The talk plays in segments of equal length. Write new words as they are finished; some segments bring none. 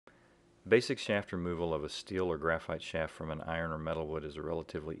Basic shaft removal of a steel or graphite shaft from an iron or metal wood is a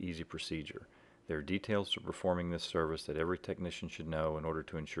relatively easy procedure. There are details to performing this service that every technician should know in order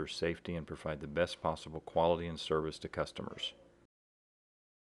to ensure safety and provide the best possible quality and service to customers.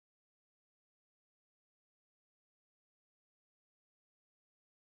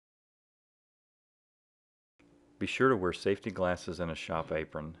 Be sure to wear safety glasses and a shop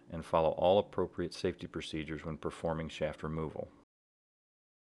apron and follow all appropriate safety procedures when performing shaft removal.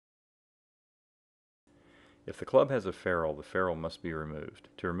 If the club has a ferrule, the ferrule must be removed.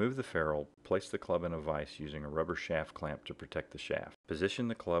 To remove the ferrule, place the club in a vise using a rubber shaft clamp to protect the shaft. Position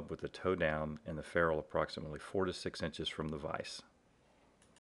the club with the toe down and the ferrule approximately 4 to 6 inches from the vise.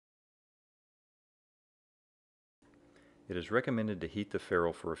 It is recommended to heat the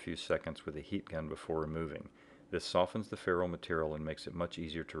ferrule for a few seconds with a heat gun before removing. This softens the ferrule material and makes it much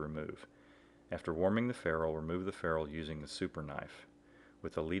easier to remove. After warming the ferrule, remove the ferrule using the super knife.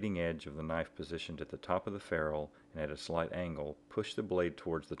 With the leading edge of the knife positioned at the top of the ferrule and at a slight angle, push the blade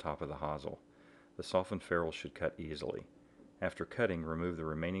towards the top of the hosel. The softened ferrule should cut easily. After cutting, remove the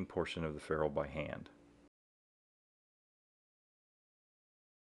remaining portion of the ferrule by hand.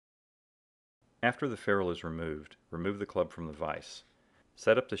 After the ferrule is removed, remove the club from the vise.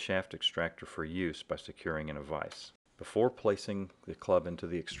 Set up the shaft extractor for use by securing in a vise. Before placing the club into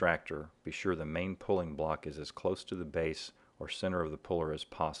the extractor, be sure the main pulling block is as close to the base or center of the puller as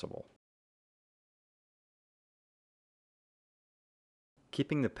possible.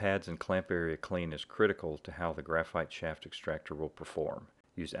 Keeping the pads and clamp area clean is critical to how the graphite shaft extractor will perform.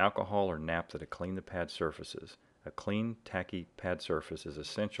 Use alcohol or naphtha to clean the pad surfaces. A clean, tacky pad surface is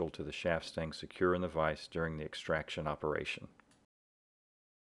essential to the shaft staying secure in the vise during the extraction operation.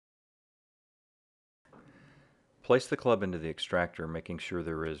 Place the club into the extractor, making sure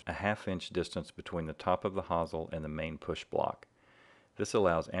there is a ½ inch distance between the top of the hosel and the main push block. This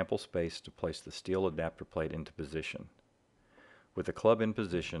allows ample space to place the steel adapter plate into position. With the club in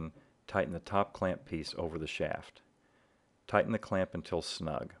position, tighten the top clamp piece over the shaft. Tighten the clamp until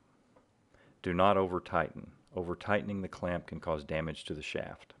snug. Do not over-tighten. Over-tightening the clamp can cause damage to the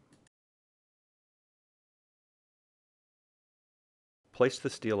shaft. Place the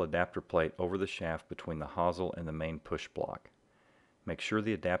steel adapter plate over the shaft between the hosel and the main push block. Make sure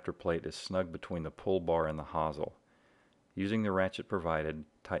the adapter plate is snug between the pull bar and the hosel. Using the ratchet provided,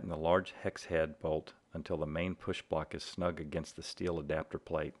 tighten the large hex head bolt until the main push block is snug against the steel adapter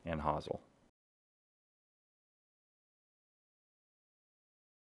plate and hosel.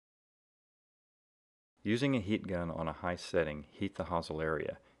 Using a heat gun on a high setting, heat the hosel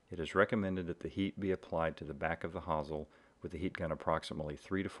area. It is recommended that the heat be applied to the back of the hosel with the heat gun approximately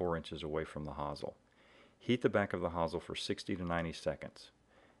 3 to 4 inches away from the hosel. Heat the back of the hosel for 60 to 90 seconds.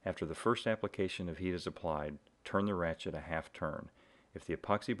 After the first application of heat is applied, turn the ratchet a half turn. If the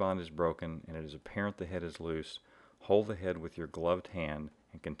epoxy bond is broken and it is apparent the head is loose, hold the head with your gloved hand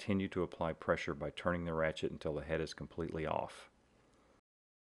and continue to apply pressure by turning the ratchet until the head is completely off.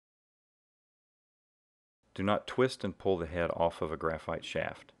 Do not twist and pull the head off of a graphite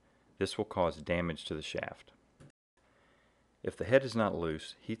shaft. This will cause damage to the shaft. If the head is not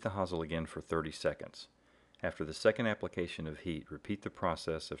loose, heat the hosel again for 30 seconds. After the second application of heat, repeat the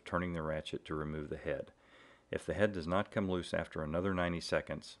process of turning the ratchet to remove the head. If the head does not come loose after another 90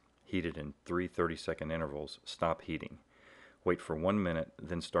 seconds, heated in 3 30-second intervals, stop heating. Wait for 1 minute,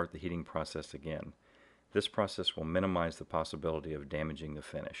 then start the heating process again. This process will minimize the possibility of damaging the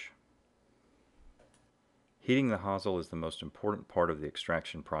finish. Heating the hosel is the most important part of the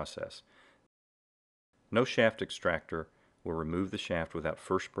extraction process. No shaft extractor will remove the shaft without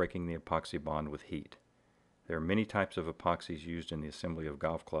first breaking the epoxy bond with heat. There are many types of epoxies used in the assembly of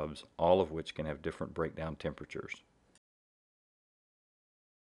golf clubs, all of which can have different breakdown temperatures.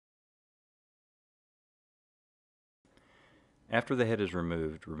 After the head is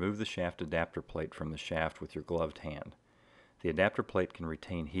removed, remove the shaft adapter plate from the shaft with your gloved hand. The adapter plate can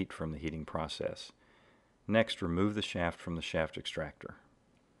retain heat from the heating process. Next, remove the shaft from the shaft extractor.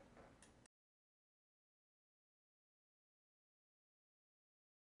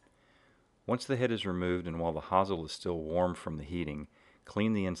 Once the head is removed and while the hosel is still warm from the heating,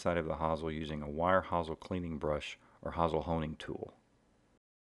 clean the inside of the hosel using a wire hosel cleaning brush or hosel honing tool.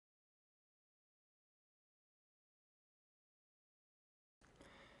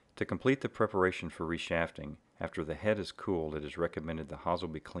 To complete the preparation for reshafting, after the head is cooled, it is recommended the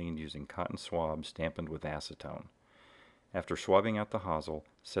hosel be cleaned using cotton swabs dampened with acetone. After swabbing out the hosel,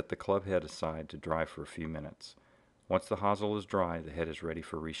 set the club head aside to dry for a few minutes. Once the hosel is dry, the head is ready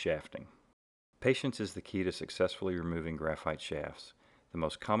for reshafting. Patience is the key to successfully removing graphite shafts. The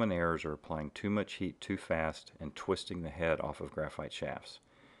most common errors are applying too much heat too fast and twisting the head off of graphite shafts.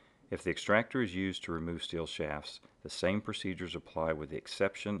 If the extractor is used to remove steel shafts, the same procedures apply with the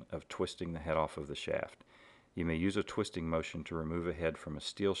exception of twisting the head off of the shaft. You may use a twisting motion to remove a head from a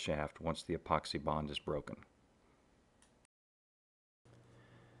steel shaft once the epoxy bond is broken.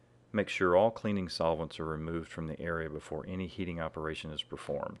 Make sure all cleaning solvents are removed from the area before any heating operation is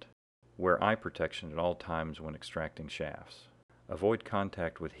performed. Wear eye protection at all times when extracting shafts. Avoid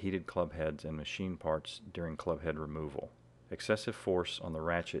contact with heated club heads and machine parts during club head removal. Excessive force on the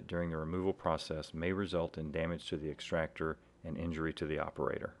ratchet during the removal process may result in damage to the extractor and injury to the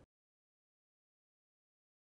operator.